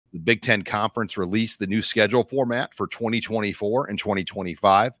the Big Ten Conference released the new schedule format for 2024 and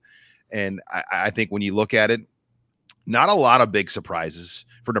 2025. And I think when you look at it, not a lot of big surprises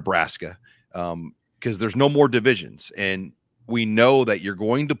for Nebraska, because there's no more divisions. And we know that you're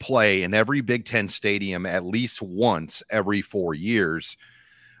going to play in every Big Ten stadium at least once every 4 years.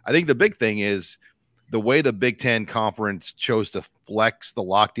 I think the big thing is the way the Big Ten Conference chose to flex the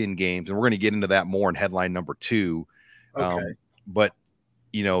locked-in games, and we're going to get into that more in headline number 2. Okay. But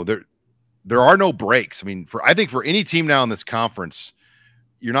you know, there are no breaks. I mean, I think for any team now in this conference,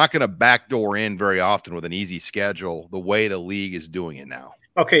 you're not going to backdoor in very often with an easy schedule the way the league is doing it now.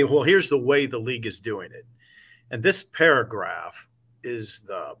 Okay, well, here's the way the league is doing it, and this paragraph is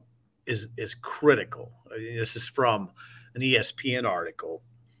critical. I mean, this is from an ESPN article,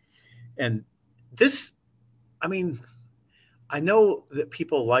 and this, I mean, I know that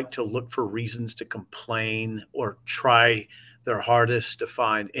people like to look for reasons to complain or try their hardest to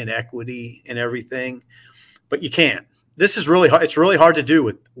find inequity in everything, but you can't. This is really hard. It's really hard to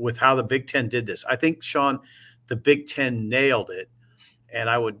do with how the Big Ten did this. I think, Sean, the Big Ten nailed it, and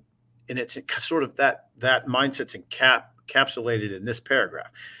it's sort of that mindset's encapsulated in this paragraph.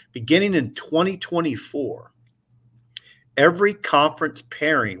 Beginning in 2024, every conference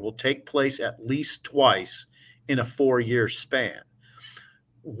pairing will take place at least twice in a 4-year span,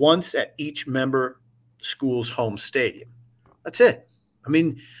 once at each member school's home stadium. That's it. I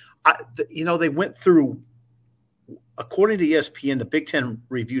mean, they went through, according to ESPN, the Big Ten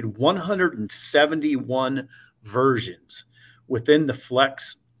reviewed 171 versions within the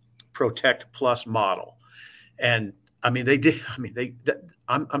Flex Protect Plus model. And I mean, this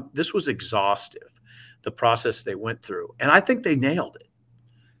was exhaustive, the process they went through. And I think they nailed it.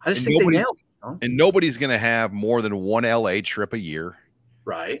 I just think they nailed it. Huh? And nobody's going to have more than one LA trip a year.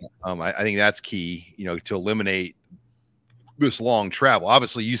 Right. I think that's key, to eliminate this long travel.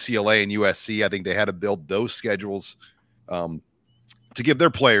 Obviously, UCLA and USC, I think they had to build those schedules to give their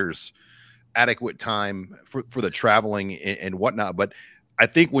players adequate time for the traveling and whatnot. But I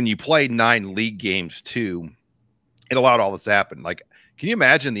think when you play 9 league games too, it allowed all this to happen. Like, can you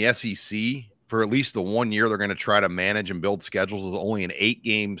imagine the SEC for at least the 1 year they're going to try to manage and build schedules with only an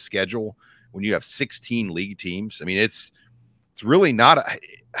 8-game schedule when you have 16 league teams? I mean, it's really not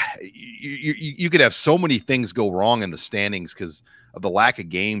you could have so many things go wrong in the standings because of the lack of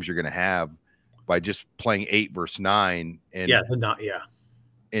games you're going to have by just playing 8 versus 9. And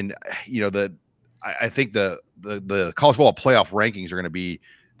and I think the college football playoff rankings are going to be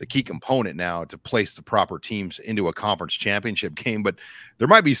the key component now to place the proper teams into a conference championship game. But there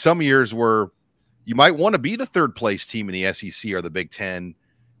might be some years where you might want to be the 3rd place team in the SEC or the Big Ten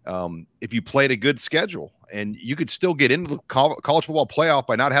if you played a good schedule, and you could still get into the college football playoff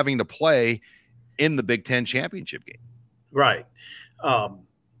by not having to play in the Big Ten championship game. Right.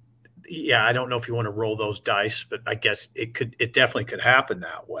 Yeah, I don't know if you want to roll those dice, but I guess it definitely could happen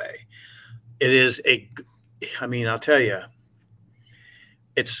that way. I'll tell you,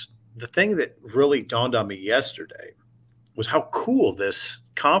 it's the thing that really dawned on me yesterday was how cool this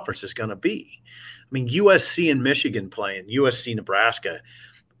conference is going to be. I mean, USC and Michigan playing, USC, Nebraska,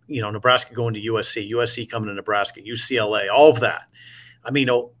 Nebraska going to USC, USC coming to Nebraska, UCLA, all of that. I mean,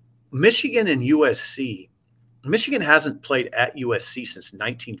 Michigan and USC, Michigan hasn't played at USC since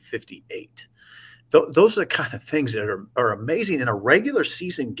 1958. Those are the kind of things that are amazing in a regular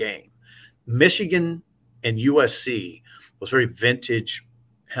season game. Michigan and USC, those very vintage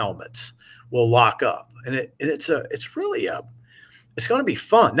helmets, will lock up, and it's going to be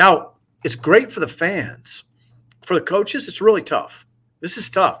fun. Now, it's great for the fans. For the coaches, it's really tough. This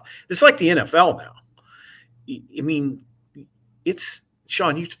is tough. It's like the NFL now. I mean,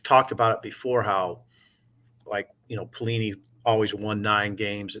 Sean, you've talked about it before, how Pelini always won 9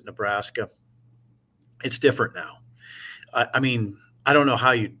 games at Nebraska. It's different now. I mean, I don't know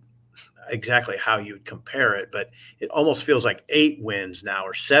exactly how you'd compare it, but it almost feels like 8 wins now,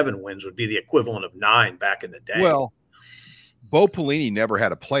 or 7 wins would be the equivalent of 9 back in the day. Well, Bo Pelini never had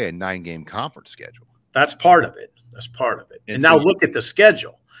to play a 9-game conference schedule. That's part of it. And now look at the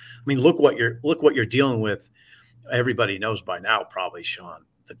schedule. I mean, look what you're dealing with. Everybody knows by now, probably, Sean,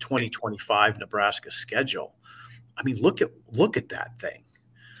 the 2025 Nebraska schedule. I mean, look at that thing.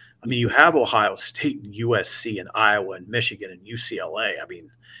 I mean, you have Ohio State and USC and Iowa and Michigan and UCLA. I mean,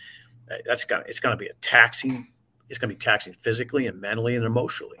 it's going to be taxing physically and mentally and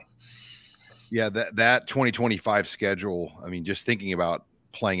emotionally. Yeah, that 2025 schedule, I mean, just thinking about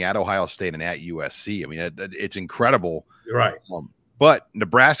playing at Ohio State and at USC, I mean, it's incredible. You're right. But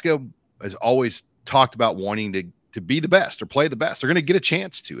Nebraska has always talked about wanting to be the best or play the best. They're going to get a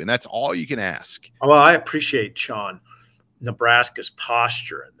chance to, and that's all you can ask. Well, I appreciate, Sean, Nebraska's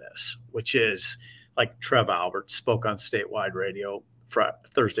posture in this, which is like Trev Albert spoke on statewide radio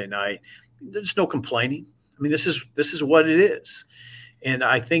Thursday night. There's no complaining. I mean, this is what it is, and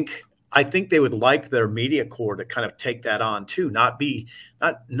I think they would like their media corps to kind of take that on too, not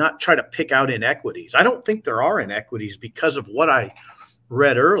try to pick out inequities. I don't think there are inequities because of what I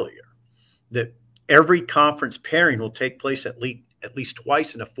read earlier, that every conference pairing will take place at least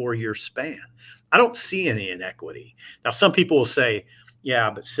twice in a 4-year span. I don't see any inequity. Now, some people will say, yeah,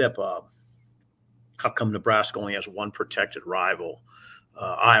 but Sip, how come Nebraska only has one protected rival?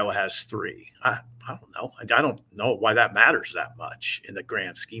 Iowa has 3. I don't know. I don't know why that matters that much in the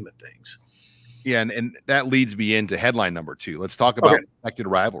grand scheme of things. Yeah, and that leads me into headline number 2. Let's talk about protected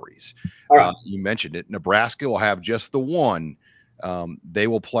rivalries. Right. You mentioned it. Nebraska will have just the one. They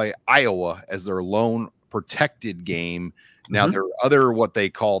will play Iowa as their lone protected game. Now, there are other what they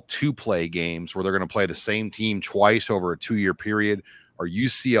call 2-play games where they're going to play the same team twice over a 2-year period, or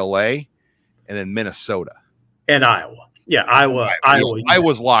UCLA and then Minnesota. And Iowa. Yeah, Iowa.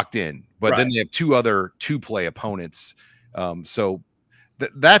 Iowa's locked in, but then they have 2 other 2-play opponents. So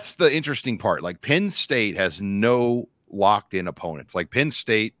that's the interesting part. Like, Penn State has no locked-in opponents. Like, Penn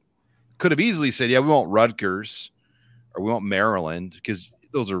State could have easily said, yeah, we want Rutgers or we want Maryland, because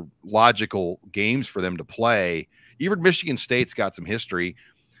those are logical games for them to play. Even Michigan State's got some history.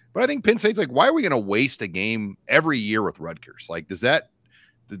 But I think Penn State's like, why are we going to waste a game every year with Rutgers? Like,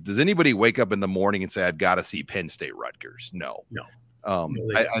 does anybody wake up in the morning and say, I've got to see Penn State Rutgers? No.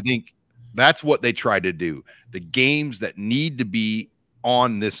 I think that's what they tried to do. The games that need to be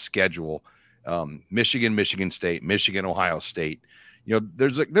on this schedule, Michigan, Michigan State, Michigan, Ohio State. You know,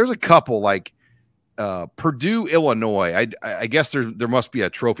 there's a couple like Purdue, Illinois. I guess there must be a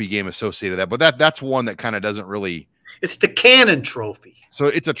trophy game associated with that, but that's one that kind of doesn't really. It's the Cannon Trophy. So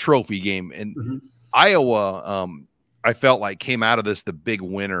it's a trophy game. And Iowa, I felt like came out of this the big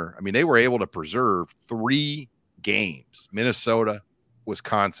winner. I mean, they were able to preserve 3 games, Minnesota,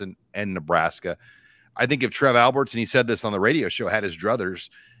 Wisconsin, and Nebraska. I think if Trev Alberts, and he said this on the radio show, had his druthers,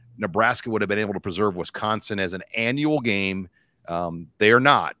 Nebraska would have been able to preserve Wisconsin as an annual game. They are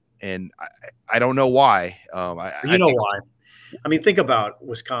not. And I don't know why. You know why. I mean, think about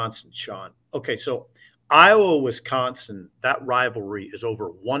Wisconsin, Sean. Okay, so Iowa, Wisconsin, that rivalry is over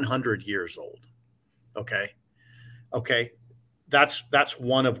 100 years old. Okay, that's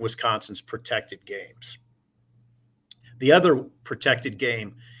one of Wisconsin's protected games. The other protected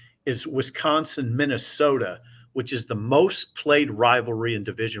game is Wisconsin, Minnesota, which is the most played rivalry in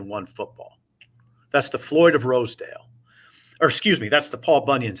Division I football. That's the Floyd of Rosedale. Or excuse me, that's the Paul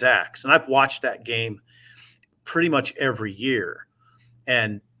Bunyan's Axe. And I've watched that game pretty much every year.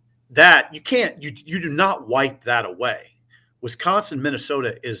 And that you do not wipe that away. Wisconsin,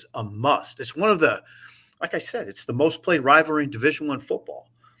 Minnesota is a must. It's one of the, like I said, it's the most played rivalry in Division I football.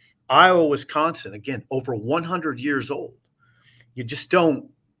 Iowa, Wisconsin, again, over 100 years old. You just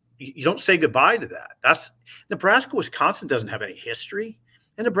don't say goodbye to that. That's Nebraska, Wisconsin doesn't have any history,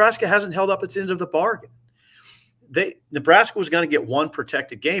 and Nebraska hasn't held up its end of the bargain. Nebraska was going to get one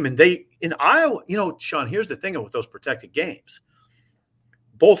protected game, and in Iowa, you know, Sean, here's the thing with those protected games.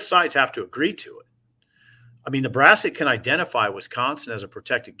 Both sides have to agree to it. I mean, Nebraska can identify Wisconsin as a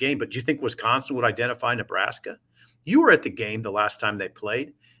protected game, but do you think Wisconsin would identify Nebraska? You were at the game the last time they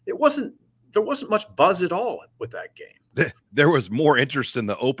played. There wasn't much buzz at all with that game. There was more interest in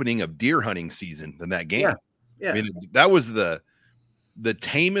the opening of deer hunting season than that game. Yeah. I mean, that was the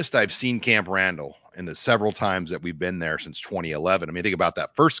tamest I've seen Camp Randall in the several times that we've been there since 2011. I mean, think about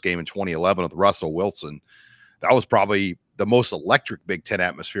that first game in 2011 with Russell Wilson. That was probably the most electric Big Ten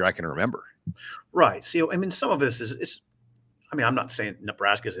atmosphere I can remember. Right. See, I mean, some of this is I mean, I'm not saying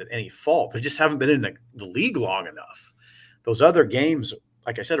Nebraska's at any fault. They just haven't been in the league long enough. Those other games,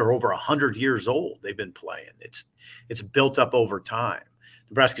 like I said, are over 100 years old. They've been playing. It's built up over time.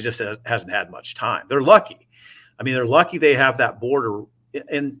 Nebraska just hasn't had much time. They're lucky. I mean, they're lucky they have that border.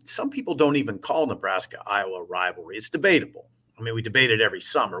 And some people don't even call Nebraska-Iowa rivalry. It's debatable. I mean, we debate it every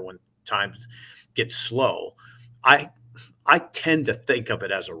summer when times get slow. I tend to think of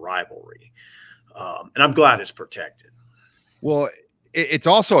it as a rivalry, and I'm glad it's protected. Well, it's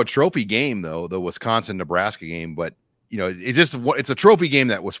also a trophy game, though, the Wisconsin-Nebraska game. But you know, it's a trophy game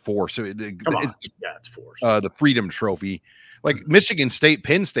that was forced. So it's forced. The Freedom Trophy, like Michigan State,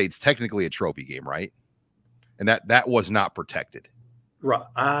 Penn State's technically a trophy game, right? And that was not protected. Right.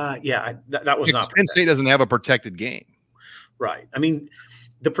 That was not. Penn State doesn't have a protected game. Right. I mean,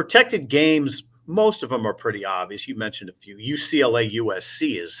 the protected games, most of them are pretty obvious. You mentioned a few. UCLA,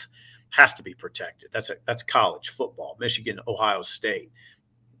 USC has to be protected. That's college football. Michigan, Ohio State,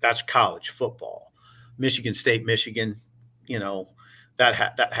 that's college football. Michigan State, Michigan, you know,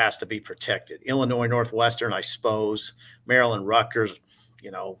 that has to be protected. Illinois Northwestern, I suppose. Maryland Rutgers, you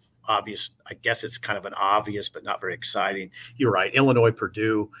know, obvious. I guess it's kind of an obvious, but not very exciting. You're right. Illinois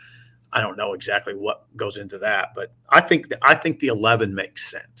Purdue. I don't know exactly what goes into that, but I think the 11 makes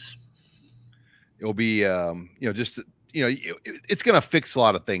sense. It'll be, just, it's going to fix a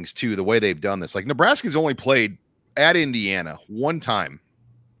lot of things too, the way they've done this. Like Nebraska's only played at Indiana one time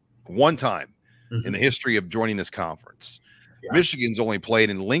in the history of joining this conference. Yeah. Michigan's only played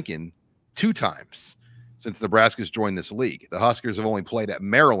in Lincoln 2 times since Nebraska's joined this league. The Huskers have only played at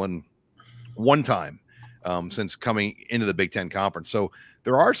Maryland 1 time since coming into the Big Ten Conference. So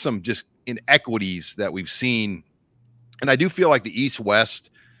there are some just inequities that we've seen. And I do feel like the East-West,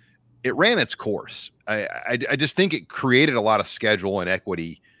 it ran its course. I just think it created a lot of schedule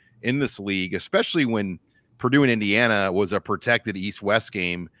inequity in this league, especially when Purdue and Indiana was a protected East-West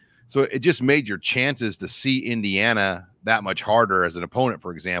game. So it just made your chances to see Indiana that much harder as an opponent,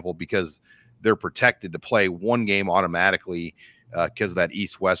 for example, because they're protected to play 1 game automatically because of that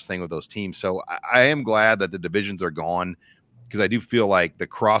East-West thing with those teams. So I am glad that the divisions are gone, because I do feel like the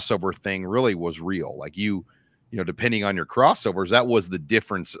crossover thing really was real. Like depending on your crossovers, that was the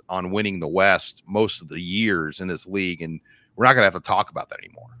difference on winning the West most of the years in this league. And we're not going to have to talk about that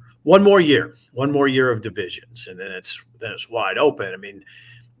anymore. One more year of divisions, and then it's wide open. I mean,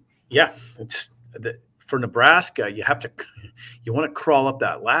 yeah, for Nebraska, you want to crawl up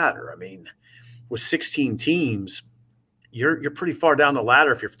that ladder. I mean, with 16 teams, you're pretty far down the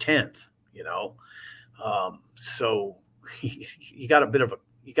ladder if you're 10th, so you got a bit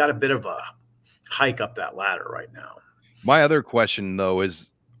of a hike up that ladder right now. My other question though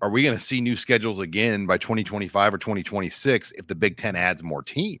is, are we going to see new schedules again by 2025 or 2026 if the Big Ten adds more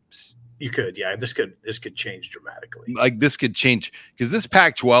teams? You could, yeah. This could change dramatically. Like this could change, because this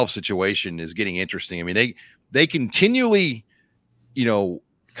Pac-12 situation is getting interesting. I mean, they continually,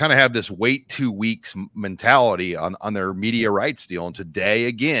 kind of have this wait 2 weeks mentality on their media rights deal. And today,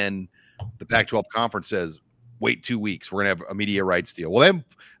 again, the Pac-12 conference says, wait 2 weeks, we're going to have a media rights deal. Well, then,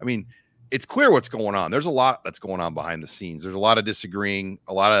 I mean, it's clear what's going on. There's a lot that's going on behind the scenes. There's a lot of disagreeing.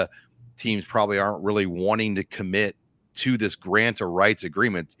 A lot of teams probably aren't really wanting to commit to this grant of rights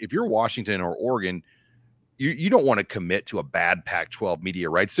agreement. If you're Washington or Oregon, you don't want to commit to a bad Pac-12 media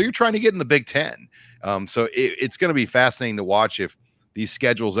rights. So you're trying to get in the Big Ten. So it's going to be fascinating to watch if these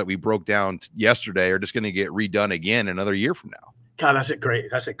schedules that we broke down yesterday are just going to get redone again another year from now. God, that's a great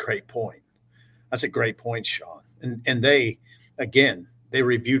point. That's a great point, Sean. And they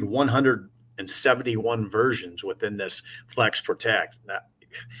reviewed 171 versions within this Flex Protect.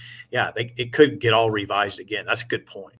 It could get all revised again. That's a good point.